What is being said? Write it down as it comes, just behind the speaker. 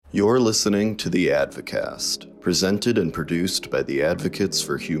You're listening to The Advocast, presented and produced by the Advocates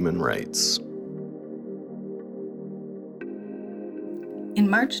for Human Rights. In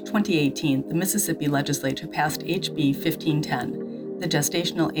March 2018, the Mississippi legislature passed HB 1510, the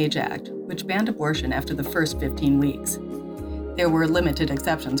Gestational Age Act, which banned abortion after the first 15 weeks. There were limited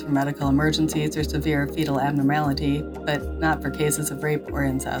exceptions for medical emergencies or severe fetal abnormality, but not for cases of rape or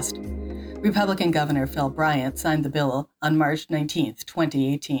incest. Republican Governor Phil Bryant signed the bill on March 19,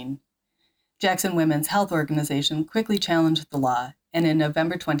 2018. Jackson Women's Health Organization quickly challenged the law, and in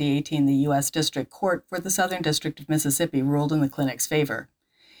November 2018, the U.S. District Court for the Southern District of Mississippi ruled in the clinic's favor.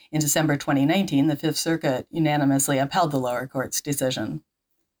 In December 2019, the Fifth Circuit unanimously upheld the lower court's decision.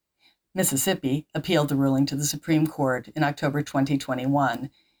 Mississippi appealed the ruling to the Supreme Court in October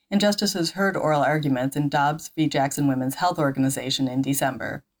 2021, and justices heard oral arguments in Dobbs v. Jackson Women's Health Organization in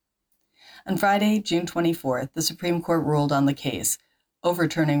December. On Friday, June 24th, the Supreme Court ruled on the case,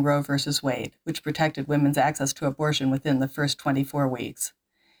 overturning Roe v. Wade, which protected women's access to abortion within the first 24 weeks.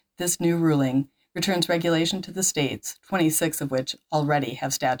 This new ruling returns regulation to the states, 26 of which already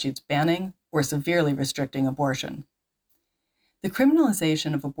have statutes banning or severely restricting abortion. The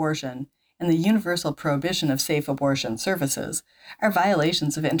criminalization of abortion and the universal prohibition of safe abortion services are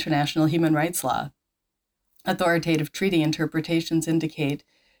violations of international human rights law. Authoritative treaty interpretations indicate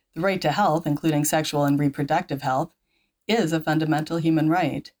the right to health, including sexual and reproductive health, is a fundamental human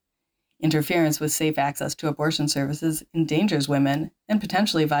right. Interference with safe access to abortion services endangers women and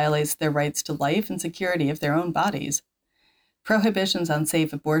potentially violates their rights to life and security of their own bodies. Prohibitions on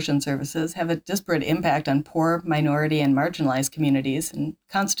safe abortion services have a disparate impact on poor, minority, and marginalized communities and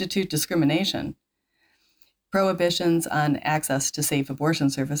constitute discrimination. Prohibitions on access to safe abortion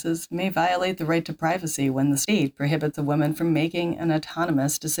services may violate the right to privacy when the state prohibits a woman from making an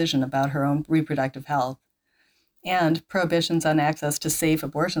autonomous decision about her own reproductive health. And prohibitions on access to safe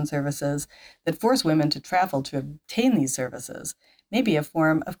abortion services that force women to travel to obtain these services may be a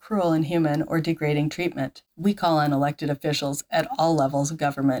form of cruel, inhuman, or degrading treatment. We call on elected officials at all levels of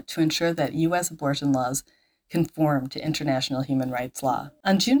government to ensure that U.S. abortion laws conform to international human rights law.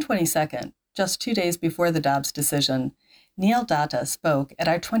 On June 22nd, just 2 days before the Dobbs decision, Neil Datta spoke at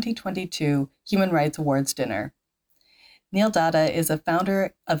our 2022 Human Rights Awards dinner. Neil Datta is a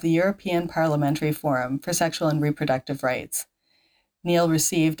founder of the European Parliamentary Forum for Sexual and Reproductive Rights. Neil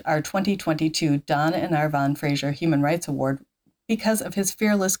received our 2022 Don and Arvon Fraser Human Rights Award because of his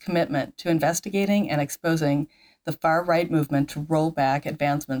fearless commitment to investigating and exposing the far-right movement to roll back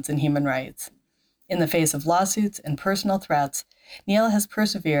advancements in human rights. In the face of lawsuits and personal threats, Neil has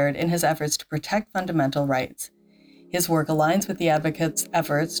persevered in his efforts to protect fundamental rights. His work aligns with the Advocates'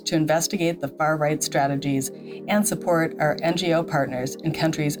 efforts to investigate the far-right strategies and support our NGO partners in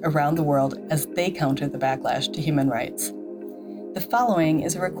countries around the world as they counter the backlash to human rights. The following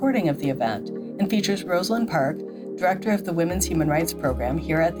is a recording of the event and features Rosalind Park, Director of the Women's Human Rights Program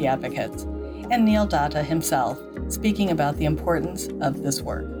here at the Advocates, and Neil Datta himself speaking about the importance of this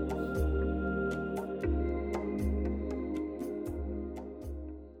work.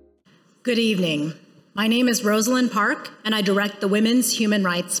 Good evening. My name is Rosalind Park, and I direct the Women's Human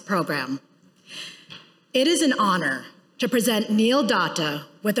Rights Program. It is an honor to present Neil Datta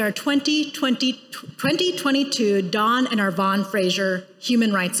with our 2022 Don and Arvon Fraser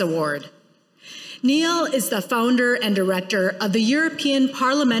Human Rights Award. Neil is the founder and director of the European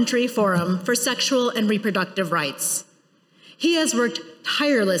Parliamentary Forum for Sexual and Reproductive Rights. He has worked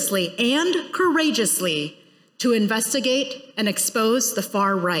tirelessly and courageously to investigate and expose the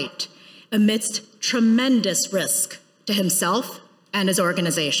far right amidst tremendous risk to himself and his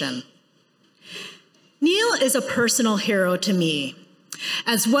organization. Neil is a personal hero to me,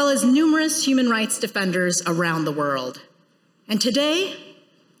 as well as numerous human rights defenders around the world. And today,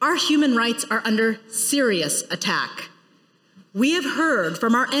 our human rights are under serious attack. We have heard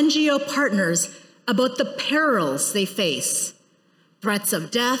from our NGO partners about the perils they face: threats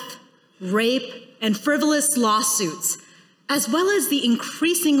of death, rape, and frivolous lawsuits, as well as the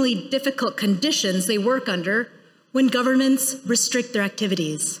increasingly difficult conditions they work under when governments restrict their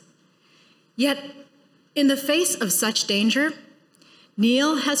activities. Yet, in the face of such danger,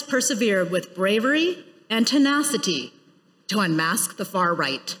 Neil has persevered with bravery and tenacity to unmask the far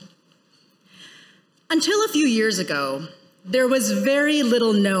right. Until a few years ago, there was very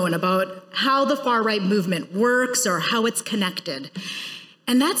little known about how the far right movement works or how it's connected.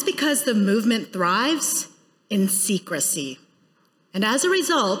 And that's because the movement thrives in secrecy. And as a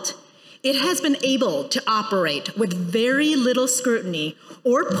result, it has been able to operate with very little scrutiny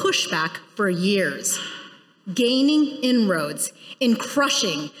or pushback for years, gaining inroads in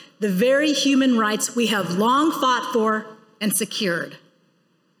crushing the very human rights we have long fought for and secured.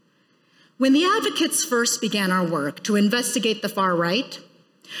 When the advocates first began our work to investigate the far right,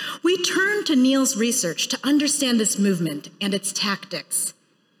 we turned to Neil's research to understand this movement and its tactics.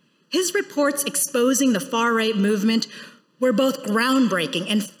 His reports exposing the far right movement were both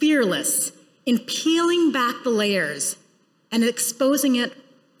groundbreaking and fearless in peeling back the layers and exposing it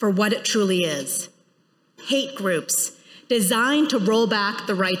for what it truly is: hate groups designed to roll back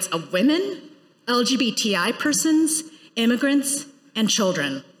the rights of women, LGBTI persons, immigrants, and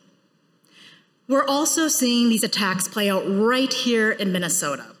children. We're also seeing these attacks play out right here in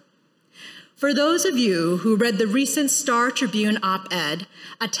Minnesota. For those of you who read the recent Star Tribune op-ed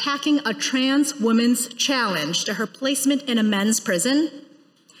attacking a trans woman's challenge to her placement in a men's prison,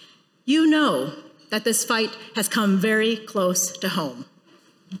 you know that this fight has come very close to home.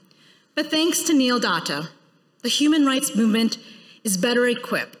 But thanks to Neil Datta, the human rights movement is better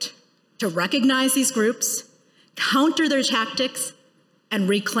equipped to recognize these groups, counter their tactics, and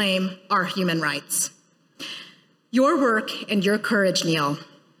reclaim our human rights. Your work and your courage, Neil,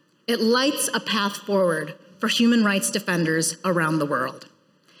 it lights a path forward for human rights defenders around the world.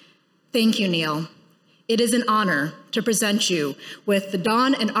 Thank you, Neil. It is an honor to present you with the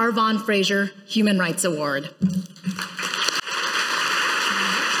Dawn and Arvon Fraser Human Rights Award.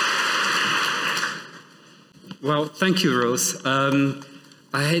 Well, thank you, Rose.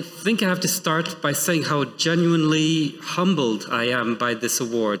 I think I have to start by saying how genuinely humbled I am by this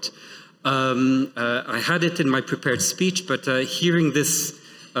award. I had it in my prepared speech, but hearing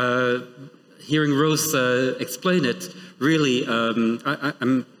Rose explain it, really,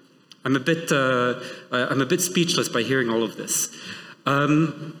 I'm a bit speechless by hearing all of this.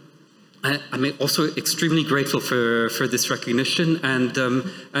 I'm also extremely grateful for this recognition, and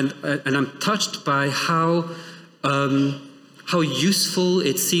I'm touched by how useful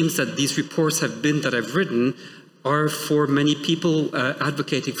it seems that these reports have been that I've written are for many people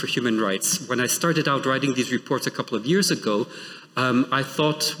advocating for human rights. When I started out writing these reports a couple of years ago, I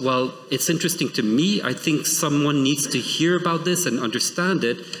thought, well, it's interesting to me. I think someone needs to hear about this and understand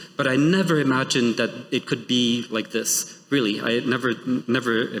it, but I never imagined that it could be like this. Really, I never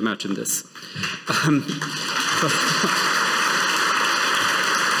imagined this.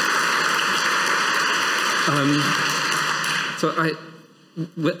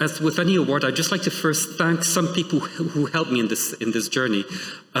 As with any award, I'd just like to first thank some people who helped me in this journey,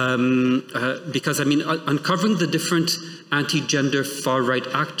 because I mean, uncovering the different anti-gender far-right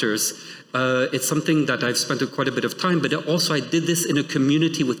actors, it's something that I've spent quite a bit of time, but also I did this in a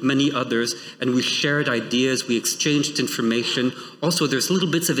community with many others, and we shared ideas, we exchanged information. Also, there's little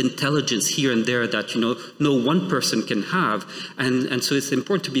bits of intelligence here and there that, no one person can have, and so it's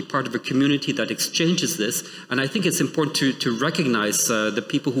important to be part of a community that exchanges this, and I think it's important to recognize the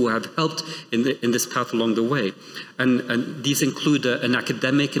people who have helped in this path along the way. And these include an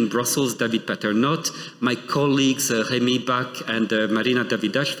academic in Brussels, David Paternot, my colleagues Rémi Bach and Marina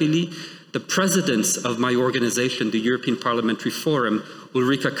Davidashvili, the presidents of my organization, the European Parliamentary Forum,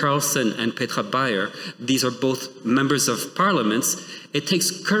 Ulrika Carlsen and Petra Bayer. These are both members of parliaments. It takes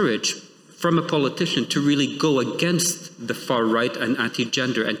courage from a politician to really go against the far right and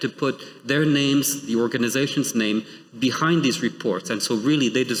anti-gender and to put their names, the organization's name, behind these reports. And so really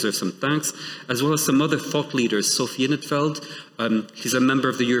they deserve some thanks, as well as some other thought leaders. Sophie Innetfeld, she's a member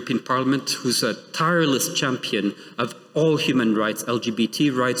of the European Parliament who's a tireless champion of all human rights,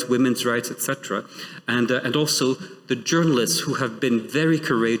 LGBT rights, women's rights, etc. And also the journalists who have been very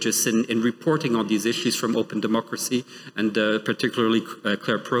courageous in reporting on these issues from Open Democracy, and particularly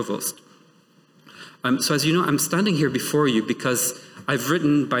Claire Provost. So as you know, I'm standing here before you because I've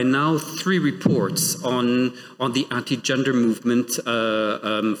written by now 3 reports on the anti-gender movement,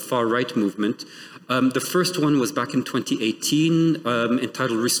 far-right movement. The first one was back in 2018,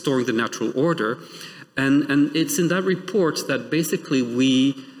 entitled Restoring the Natural Order. And it's in that report that basically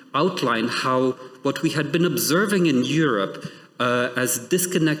we outline how what we had been observing in Europe as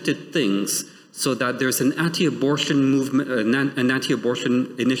disconnected things, so that there's an anti-abortion movement, an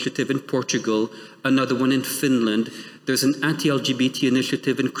anti-abortion initiative in Portugal, another one in Finland. There's an anti-LGBT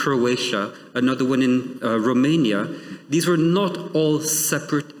initiative in Croatia, another one in Romania. These were not all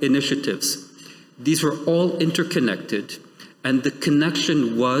separate initiatives. These were all interconnected, and the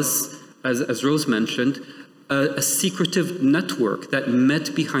connection was, as Rose mentioned, a secretive network that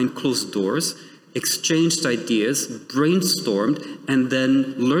met behind closed doors, exchanged ideas, brainstormed, and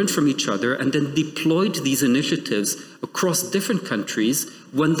then learned from each other, and then deployed these initiatives across different countries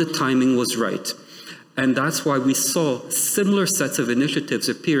when the timing was right. And that's why we saw similar sets of initiatives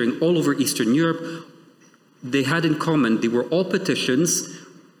appearing all over Eastern Europe. They had in common, they were all petitions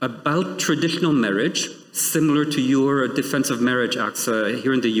about traditional marriage, similar to your Defense of Marriage Acts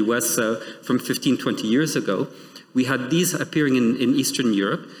here in the US from 15, 20 years ago. We had these appearing in Eastern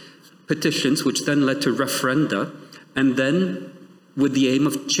Europe, petitions which then led to referenda, and then with the aim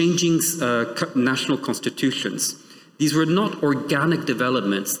of changing national constitutions. These were not organic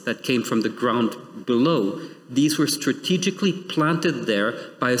developments that came from the ground below. These were strategically planted there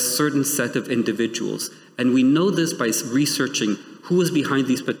by a certain set of individuals. And we know this by researching who was behind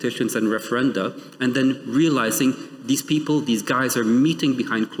these petitions and referenda, and then realizing these people, these guys are meeting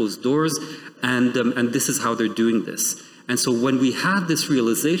behind closed doors, and this is how they're doing this. And so when we had this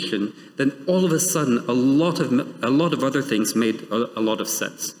realization, then all of a sudden, a lot of other things made a lot of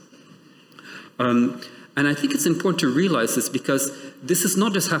sense. And I think it's important to realize this because this is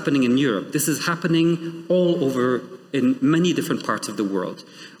not just happening in Europe. This is happening all over in many different parts of the world.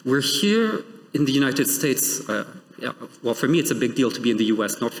 We're here in the United States. Well, for me, it's a big deal to be in the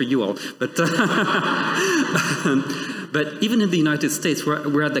US, not for you all. But but even in the United States,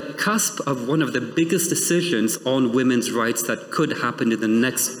 we're at the cusp of one of the biggest decisions on women's rights that could happen in the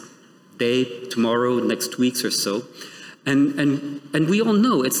next day, tomorrow, next weeks or so. And we all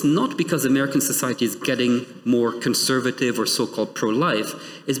know it's not because American society is getting more conservative or so-called pro-life.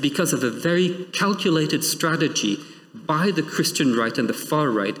 It's because of a very calculated strategy by the Christian right and the far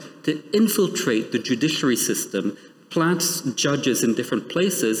right to infiltrate the judiciary system, plant judges in different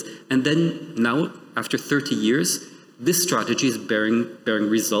places, and then now, after 30 years, this strategy is bearing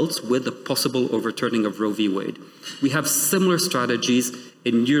results with the possible overturning of Roe v. Wade. We have similar strategies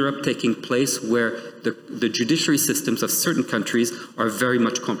in Europe taking place where the judiciary systems of certain countries are very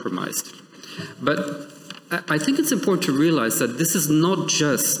much compromised. But I think it's important to realize that this is not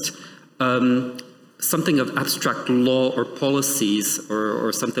just something of abstract law or policies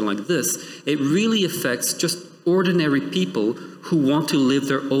or something like this. It really affects just ordinary people who want to live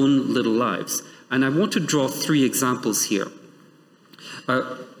their own little lives. And I want to draw 3 examples here.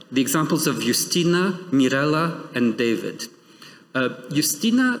 The examples of Justina, Mirela, and David.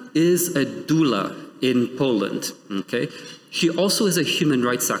 Justina is a doula in Poland, okay? She also is a human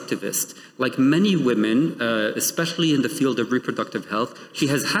rights activist. Like many women, especially in the field of reproductive health, she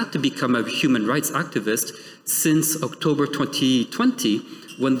has had to become a human rights activist since October 2020,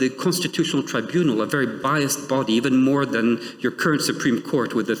 when the Constitutional Tribunal, a very biased body, even more than your current Supreme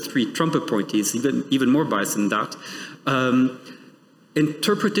Court with the 3 Trump appointees, even more biased than that,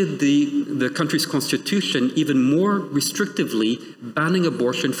 interpreted the country's constitution even more restrictively, banning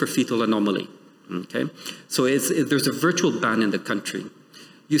abortion for fetal anomaly. Okay, so there's a virtual ban in the country.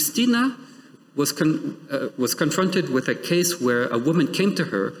 Justina was confronted with a case where a woman came to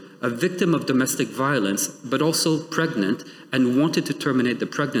her, a victim of domestic violence, but also pregnant, and wanted to terminate the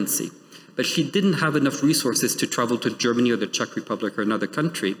pregnancy. But she didn't have enough resources to travel to Germany or the Czech Republic or another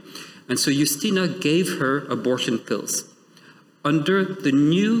country. And so Justina gave her abortion pills. Under the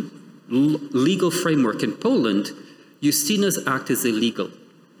new legal framework in Poland, Justina's act is illegal.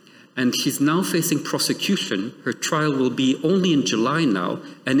 And she's now facing prosecution. Her trial will be only in July now.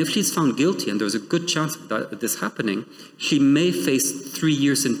 And if she's found guilty, and there's a good chance of this happening, she may face 3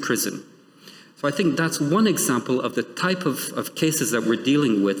 years in prison. So I think that's one example of the type of cases that we're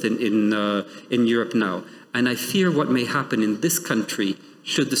dealing with in Europe now. And I fear what may happen in this country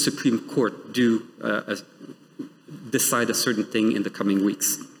should the Supreme Court decide a certain thing in the coming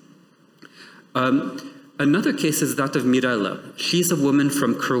weeks. Another case is that of Mirela. She's a woman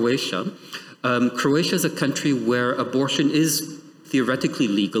from Croatia. Croatia is a country where abortion is theoretically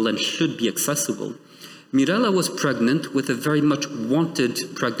legal and should be accessible. Mirela was pregnant with a very much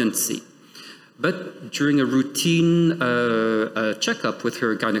wanted pregnancy. But during a routine checkup with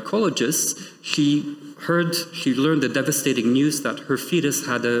her gynecologist, she learned the devastating news that her fetus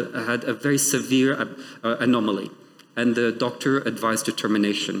had a very severe anomaly. And the doctor advised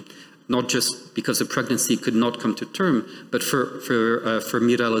termination. Not just because the pregnancy could not come to term, but for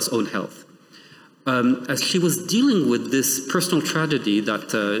Mirela's own health. As she was dealing with this personal tragedy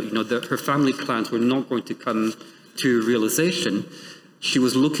that her family plans were not going to come to realization, she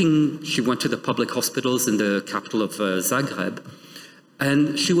went to the public hospitals in the capital of Zagreb,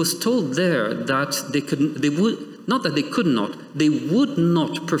 and she was told there that they would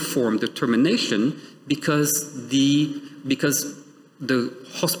not perform the termination because the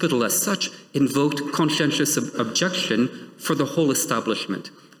hospital as such invoked conscientious objection for the whole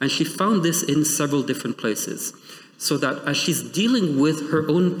establishment. And she found this in several different places. So that as she's dealing with her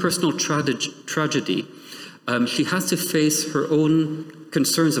own personal tragedy, she has to face her own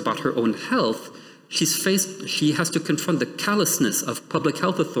concerns about her own health. She has to confront the callousness of public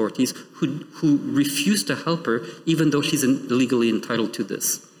health authorities who refuse to help her, even though she's legally entitled to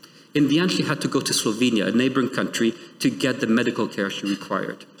this. In the end, she had to go to Slovenia, a neighboring country, to get the medical care she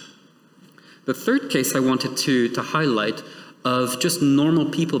required. The third case I wanted to highlight of just normal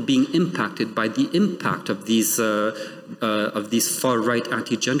people being impacted by the impact of these far-right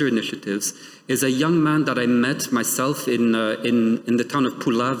anti-gender initiatives is a young man that I met myself in the town of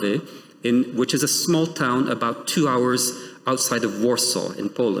Puławy, which is a small town about 2 hours outside of Warsaw in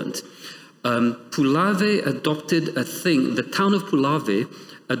Poland. Puławy adopted the town of Puławy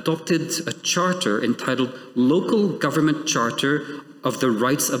adopted a charter entitled Local Government Charter of the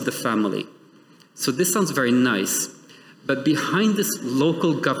Rights of the Family. So this sounds very nice, but behind this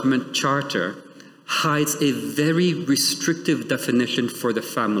local government charter hides a very restrictive definition for the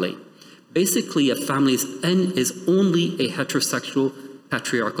family. Basically, a family is only a heterosexual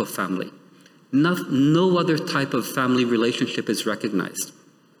patriarchal family. No other type of family relationship is recognized.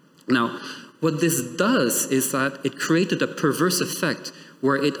 Now, what this does is that it created a perverse effect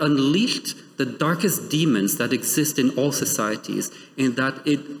where it unleashed the darkest demons that exist in all societies, in that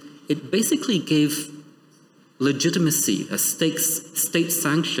it basically gave legitimacy, a state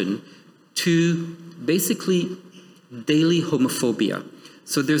sanction to basically daily homophobia.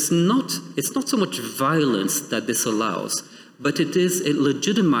 So it's not so much violence that this allows, but it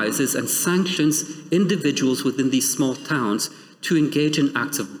legitimizes and sanctions individuals within these small towns to engage in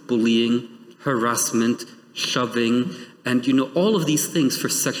acts of bullying, harassment, shoving, and all of these things for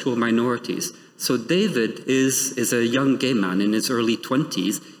sexual minorities. So David is a young gay man in his early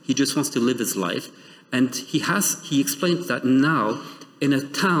 20s. He just wants to live his life. And he explains that now in a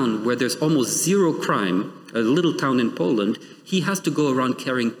town where there's almost zero crime, a little town in Poland, he has to go around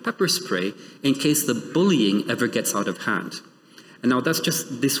carrying pepper spray in case the bullying ever gets out of hand. And now that's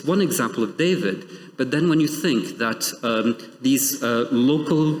just this one example of David, but then when you think that these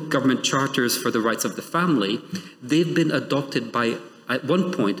local government charters for the rights of the family, they've been adopted by, at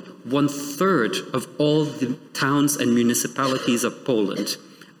one point, 1/3 of all the towns and municipalities of Poland,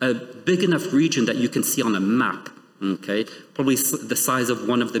 a big enough region that you can see on a map, okay? Probably the size of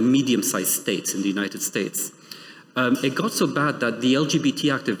one of the medium-sized states in the United States. It got so bad that the LGBT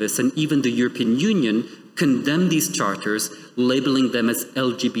activists and even the European Union condemned these charters, labeling them as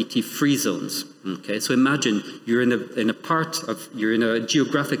LGBT-free zones. Okay, so imagine you're in a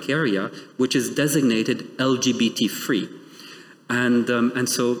geographic area which is designated LGBT-free, and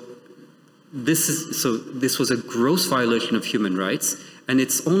so this was a gross violation of human rights, and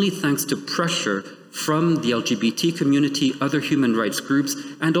it's only thanks to pressure from the LGBT community, other human rights groups,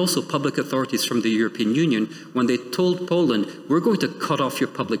 and also public authorities from the European Union, when they told Poland, we're going to cut off your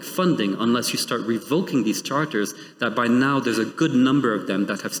public funding unless you start revoking these charters, that by now there's a good number of them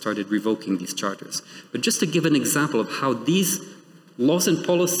that have started revoking these charters. But just to give an example of how these laws and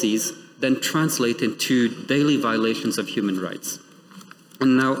policies then translate into daily violations of human rights.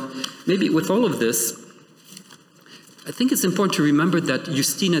 And now, maybe with all of this, I think it's important to remember that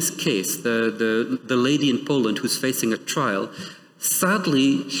Justina's case, the lady in Poland who's facing a trial,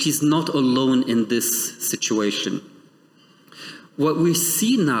 sadly, she's not alone in this situation. What we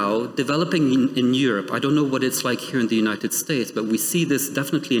see now developing in Europe, I don't know what it's like here in the United States, but we see this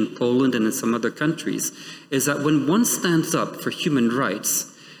definitely in Poland and in some other countries, is that when one stands up for human rights,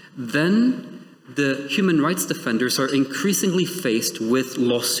 then the human rights defenders are increasingly faced with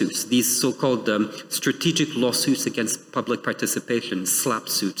lawsuits, these so-called strategic lawsuits against public participation, SLAPP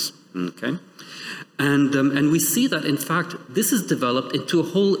suits, okay? And we see that, in fact, this has developed into a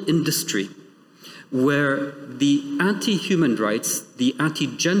whole industry where the anti-human rights, the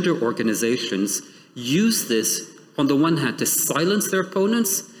anti-gender organizations use this, on the one hand, to silence their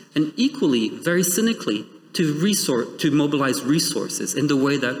opponents, and equally, very cynically, to mobilize resources in the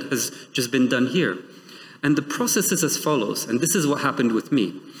way that has just been done here. And the process is as follows, and this is what happened with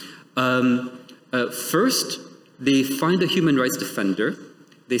me. First, they find a human rights defender,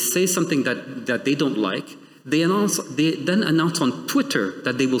 they say something that they don't like, they then announce on Twitter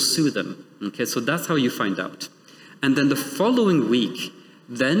that they will sue them. Okay, so that's how you find out. And then the following week,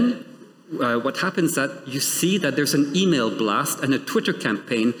 then what happens that you see that there's an email blast and a Twitter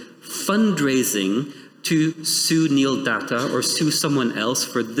campaign fundraising to sue Neil Datta or sue someone else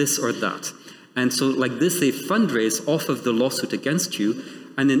for this or that. And so like this, they fundraise off of the lawsuit against you.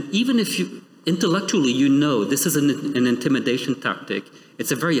 And then even if you intellectually you know this is an intimidation tactic,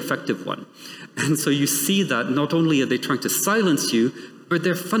 it's a very effective one. And so you see that not only are they trying to silence you, but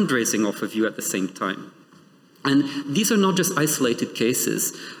they're fundraising off of you at the same time. And these are not just isolated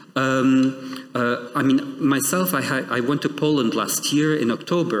cases. I mean, myself, I went to Poland last year in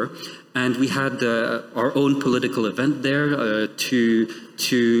October, and we had our own political event there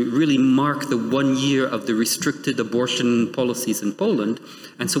to really mark the 1 year of the restricted abortion policies in Poland.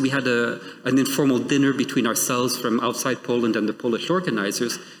 And so we had an informal dinner between ourselves from outside Poland and the Polish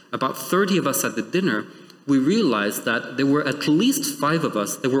organizers. About 30 of us at the dinner. We realized that there were at least 5 of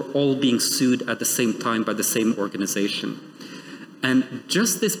us that were all being sued at the same time by the same organization. And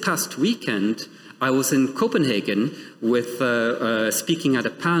just this past weekend, I was in Copenhagen with speaking at a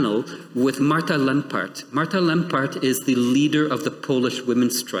panel with Marta Lempart. Marta Lempart is the leader of the Polish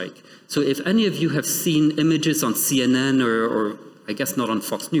women's strike. So if any of you have seen images on CNN or I guess not on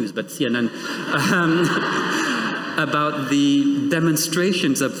Fox News, but CNN, about the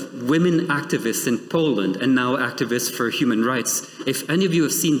demonstrations of women activists in Poland and now activists for human rights, if any of you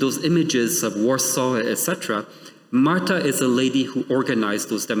have seen those images of Warsaw, etc., Marta is a lady who organized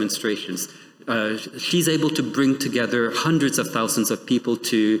those demonstrations. She's able to bring together hundreds of thousands of people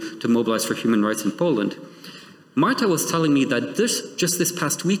to mobilize for human rights in Poland. Marta was telling me that just this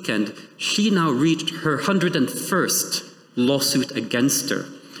past weekend, she now reached her 101st lawsuit against her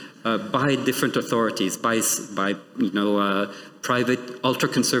by different authorities, by private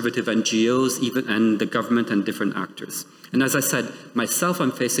ultra-conservative NGOs, even and the government and different actors. And as I said, myself,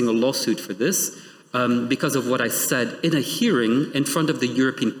 I'm facing a lawsuit for this. Because of what I said in a hearing in front of the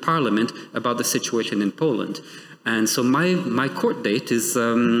European Parliament about the situation in Poland. And so my court date is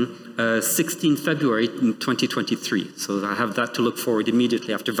 16 February 2023. So I have that to look forward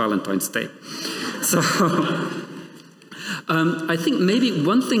immediately after Valentine's Day. So I think maybe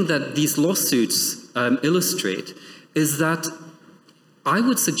one thing that these lawsuits illustrate is that I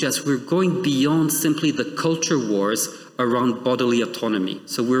would suggest we're going beyond simply the culture wars around bodily autonomy.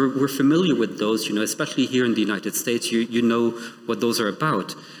 So we're familiar with those, especially here in the United States, you know what those are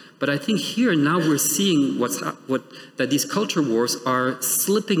about. But I think here now we're seeing that these culture wars are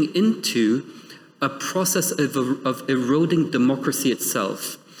slipping into a process of eroding democracy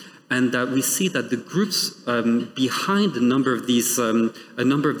itself. And that we see that the groups behind a number of these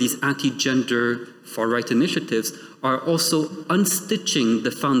anti-gender far-right initiatives are also unstitching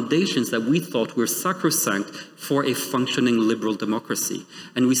the foundations that we thought were sacrosanct for a functioning liberal democracy.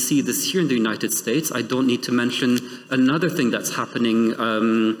 And we see this here in the United States. I don't need to mention another thing that's happening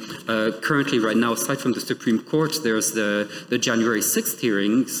currently right now. Aside from the Supreme Court, there's the January 6th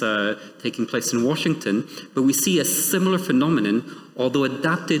hearings taking place in Washington. But we see a similar phenomenon, although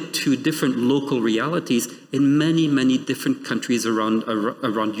adapted to different local realities in many, many different countries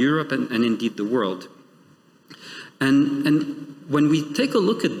around Europe and indeed the world. And when we take a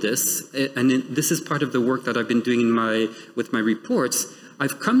look at this, and this is part of the work that I've been doing with my reports,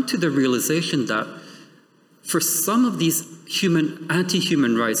 I've come to the realization that for some of these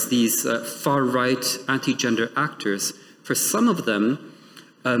anti-human rights, these far-right anti-gender actors, for some of them,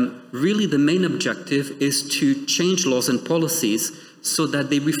 really the main objective is to change laws and policies so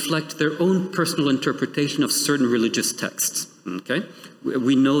that they reflect their own personal interpretation of certain religious texts. Okay?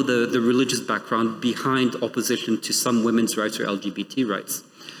 We know the religious background behind opposition to some women's rights or LGBT rights.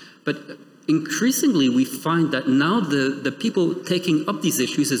 But increasingly we find that now the people taking up these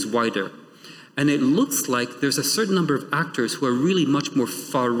issues is wider. And it looks like there's a certain number of actors who are really much more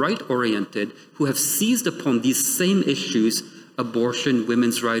far-right oriented, who have seized upon these same issues, abortion,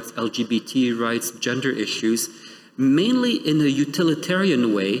 women's rights, LGBT rights, gender issues, mainly in a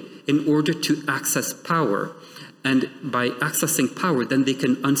utilitarian way in order to access power. And by accessing power, then they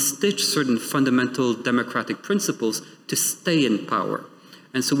can unstitch certain fundamental democratic principles to stay in power.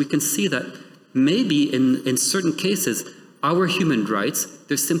 And so we can see that maybe in certain cases, our human rights,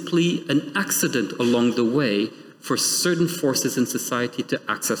 they're simply an accident along the way for certain forces in society to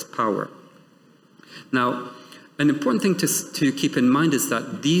access power. Now, an important thing to keep in mind is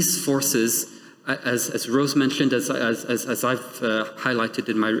that these forces, as Rose mentioned, as I've highlighted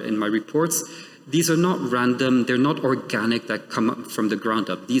in my reports, these are not random, they're not organic that come up from the ground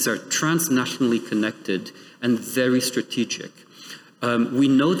up. These are transnationally connected and very strategic. We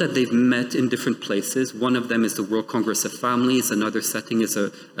know that they've met in different places. One of them is the World Congress of Families. Another setting is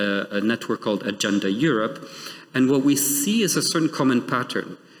a network called Agenda Europe. And what we see is a certain common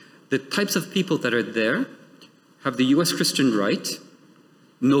pattern. The types of people that are there have the US Christian right.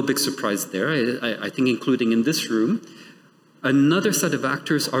 No big surprise there, I think including in this room. Another set of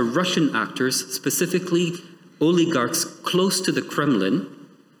actors are Russian actors, specifically oligarchs close to the Kremlin.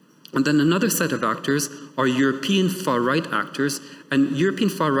 And then another set of actors are European far-right actors. And European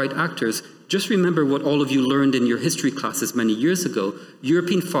far-right actors, just remember what all of you learned in your history classes many years ago.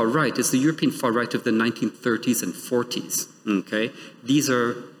 European far-right is the European far-right of the 1930s and 40s. Okay? These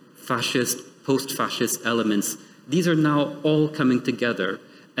are fascist, post-fascist elements. These are now all coming together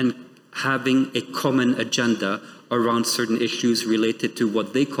and having a common agenda around certain issues related to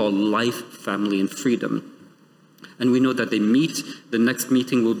what they call life, family, and freedom. And we know that they meet. The next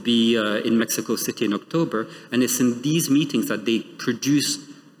meeting will be in Mexico City in October. And it's in these meetings that they produce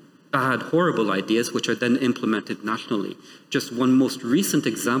bad, horrible ideas, which are then implemented nationally. Just one most recent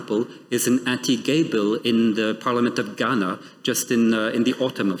example is an anti-gay bill in the Parliament of Ghana, just in the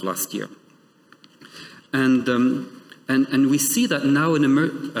autumn of last year. And we see that now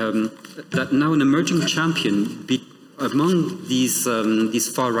an emerging champion among these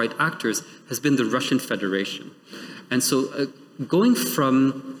far-right actors has been the Russian Federation. And so going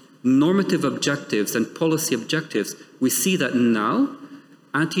from normative objectives and policy objectives, we see that now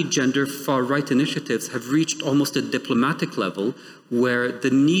anti-gender far-right initiatives have reached almost a diplomatic level where the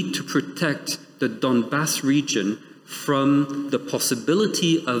need to protect the Donbass region from the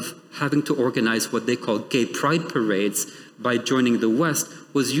possibility of having to organize what they call gay pride parades by joining the West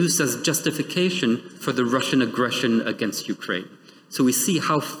was used as justification for the Russian aggression against Ukraine. So we see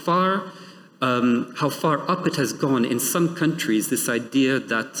how far up it has gone in some countries, this idea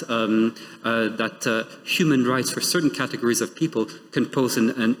that human rights for certain categories of people can pose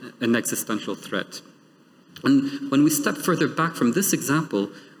an existential threat. And when we step further back from this example,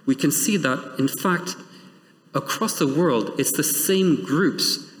 we can see that, in fact, across the world, it's the same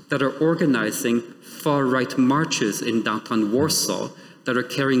groups that are organizing far-right marches in downtown Warsaw, that are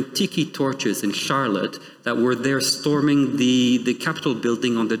carrying tiki torches in Charlotte, that were there storming the Capitol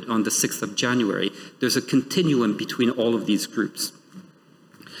building on the 6th of January. There's a continuum between all of these groups.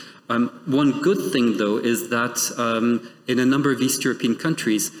 One good thing, though, is that in a number of East European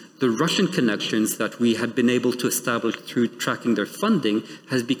countries, the Russian connections that we had been able to establish through tracking their funding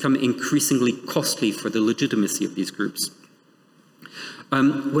has become increasingly costly for the legitimacy of these groups.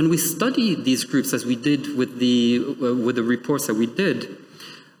 When we study these groups, as we did with the reports that we did,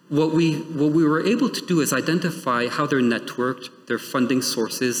 what we were able to do is identify how they're networked, their funding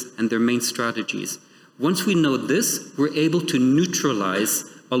sources, and their main strategies. Once we know this, we're able to neutralize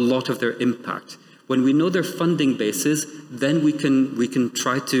a lot of their impact. When we know their funding bases, then we can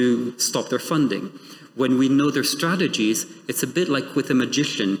try to stop their funding. When we know their strategies, it's a bit like with a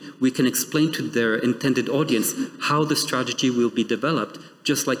magician. We can explain to their intended audience how the strategy will be developed,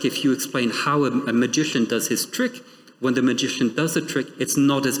 just like if you explain how a magician does his trick. When the magician does the trick, it's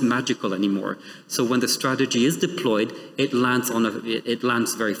not as magical anymore. So when the strategy is deployed, it lands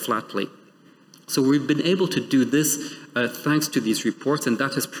very flatly. So we've been able to do this thanks to these reports, and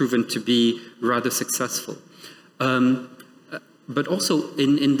that has proven to be rather successful. But also,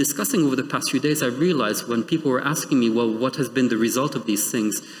 in discussing over the past few days, I realized when people were asking me, well, what has been the result of these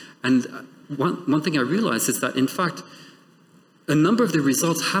things? And one thing I realized is that, in fact, a number of the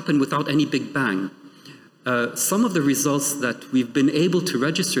results happen without any big bang. Some of the results that we've been able to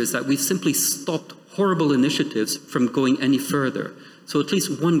register is that we've simply stopped horrible initiatives from going any further. So at least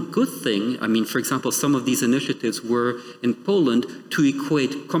one good thing, I mean, for example, some of these initiatives were in Poland to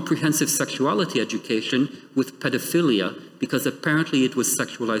equate comprehensive sexuality education with pedophilia, because apparently it was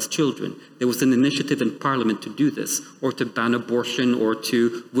sexualized children. There was an initiative in parliament to do this, or to ban abortion, or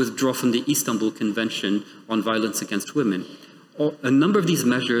to withdraw from the Istanbul Convention on Violence Against Women. A number of these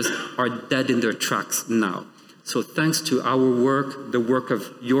measures are dead in their tracks now. So thanks to our work, the work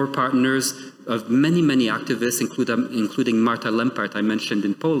of your partners, of many, many activists, including Marta Lempart I mentioned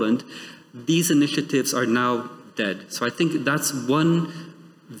in Poland, these initiatives are now dead. So I think that's one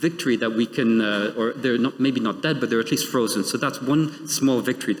victory that we can, or they're not, maybe not dead, but they're at least frozen. So that's one small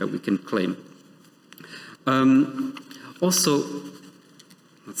victory that we can claim. Also,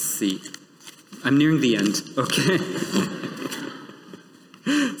 let's see, I'm nearing the end, okay?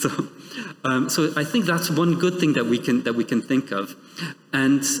 So I think that's one good thing that we can think of,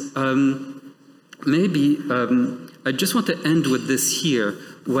 and maybe I just want to end with this here.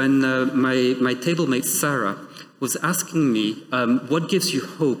 When my table mate Sarah was asking me what gives you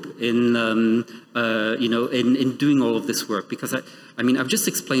hope in in doing all of this work, because I mean I've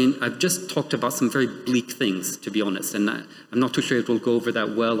just talked about some very bleak things, to be honest, and I'm not too sure it will go over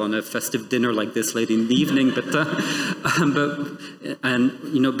that well on a festive dinner like this late in the evening, but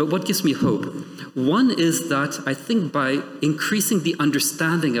what gives me hope? One is that I think by increasing the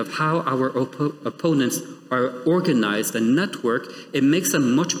understanding of how our opponents are organized and networked, it makes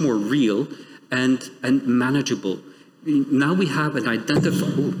them much more real and manageable. Now we have an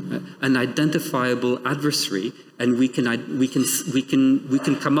identifiable adversary, and we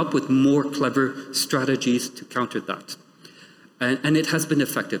can come up with more clever strategies to counter that. And it has been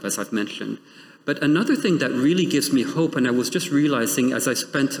effective, as I've mentioned. But another thing that really gives me hope, and I was just realizing as I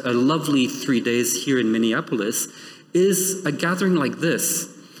spent a lovely 3 days here in Minneapolis, is a gathering like this,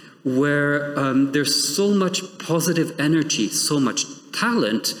 where there's so much positive energy, so much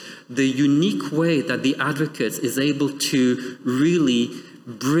talent, the unique way that the Advocates is able to really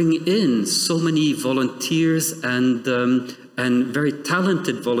bring in so many volunteers and very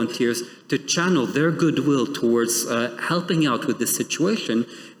talented volunteers to channel their goodwill towards helping out with this situation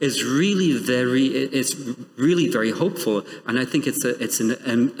is really very hopeful. And I think it's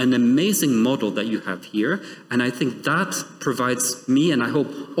an amazing model that you have here. And I think that provides me, and I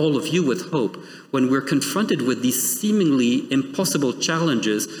hope all of you, with hope when we're confronted with these seemingly impossible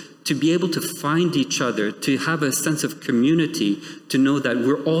challenges, to be able to find each other, to have a sense of community, to know that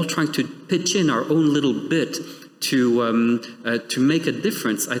we're all trying to pitch in our own little bit to make a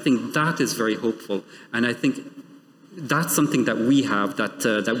difference. I think that is very hopeful, and I think that's something that we have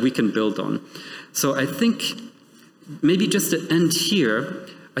that we can build on. So I think maybe just to end here,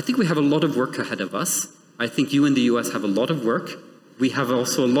 I think we have a lot of work ahead of us. I think you in the US have a lot of work. We have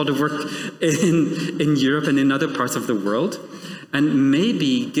also a lot of work in Europe and in other parts of the world. And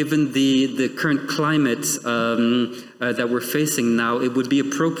maybe, given the current climate that we're facing now, it would be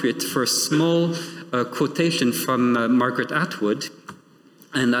appropriate for a small quotation from Margaret Atwood,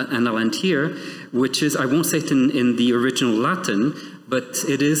 and I'll end here, which is, I won't say it in the original Latin, but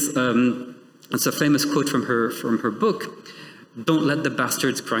it's a famous quote from her book: "Don't let the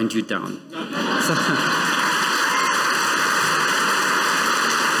bastards grind you down."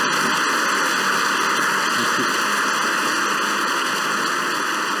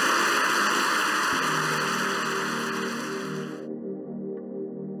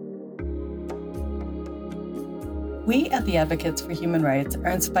 We at the Advocates for Human Rights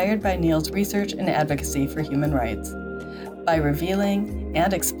are inspired by Neil's research and advocacy for human rights. By revealing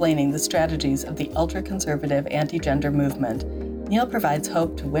and explaining the strategies of the ultra-conservative anti-gender movement, Neil provides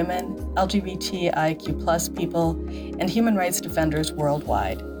hope to women, LGBTIQ+ people, and human rights defenders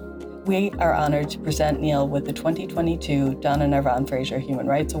worldwide. We are honored to present Neil with the 2022 Donna Narvan Fraser Human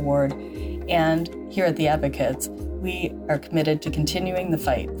Rights Award, and here at the Advocates, we are committed to continuing the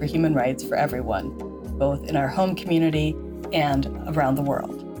fight for human rights for everyone, both in our home community and around the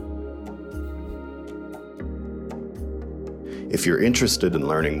world. If you're interested in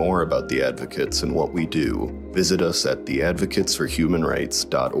learning more about the Advocates and what we do, visit us at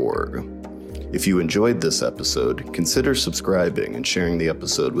theadvocatesforhumanrights.org. If you enjoyed this episode, consider subscribing and sharing the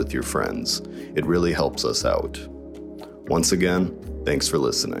episode with your friends. It really helps us out. Once again, thanks for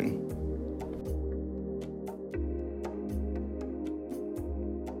listening.